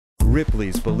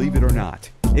Ripley's Believe It or Not.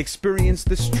 Experience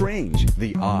the strange,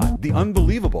 the odd, the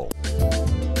unbelievable.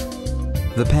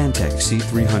 The Pantech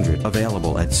C300,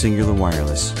 available at Singular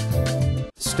Wireless.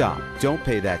 Stop. Don't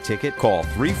pay that ticket. Call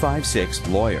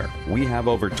 356-LAWYER. We have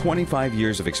over 25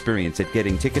 years of experience at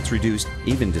getting tickets reduced,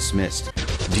 even dismissed.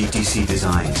 DTC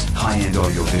Designs, high-end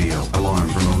audio-video, alarm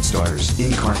remote starters,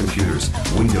 in-car computers,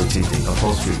 window tinting,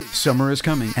 upholstery. Summer is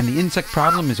coming, and the insect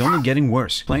problem is only getting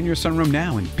worse. Plan your sunroom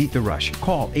now and beat the rush.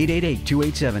 Call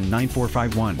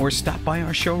 888-287-9451 or stop by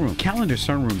our showroom. Calendar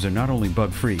sunrooms are not only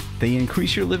bug-free, they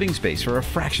increase your living space for a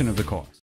fraction of the cost.